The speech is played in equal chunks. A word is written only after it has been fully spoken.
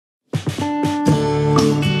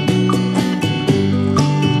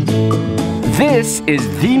This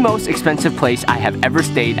is the most expensive place I have ever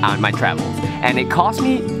stayed on my travels, and it cost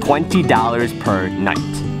me $20 per night.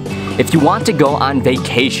 If you want to go on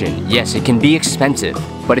vacation, yes, it can be expensive,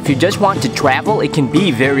 but if you just want to travel, it can be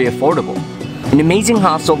very affordable. An amazing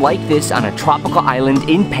hostel like this on a tropical island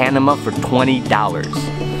in Panama for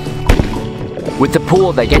 $20. With a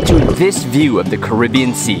pool that gets you this view of the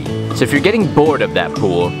Caribbean Sea. So if you're getting bored of that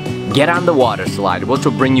pool, get on the water slide, which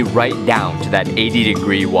will bring you right down to that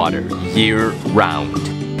 80-degree water year-round.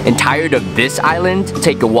 And tired of this island?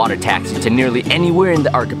 Take a water taxi to nearly anywhere in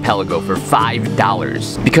the archipelago for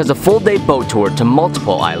 $5. Because a full-day boat tour to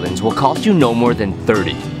multiple islands will cost you no more than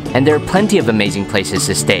 $30. And there are plenty of amazing places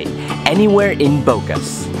to stay, anywhere in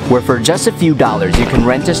Bocas, where for just a few dollars you can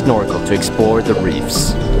rent a snorkel to explore the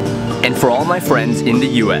reefs. And for all my friends in the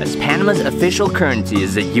US, Panama's official currency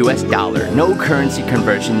is the US dollar, no currency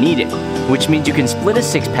conversion needed, which means you can split a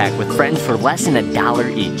six-pack with friends for less than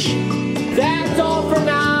 $1 each.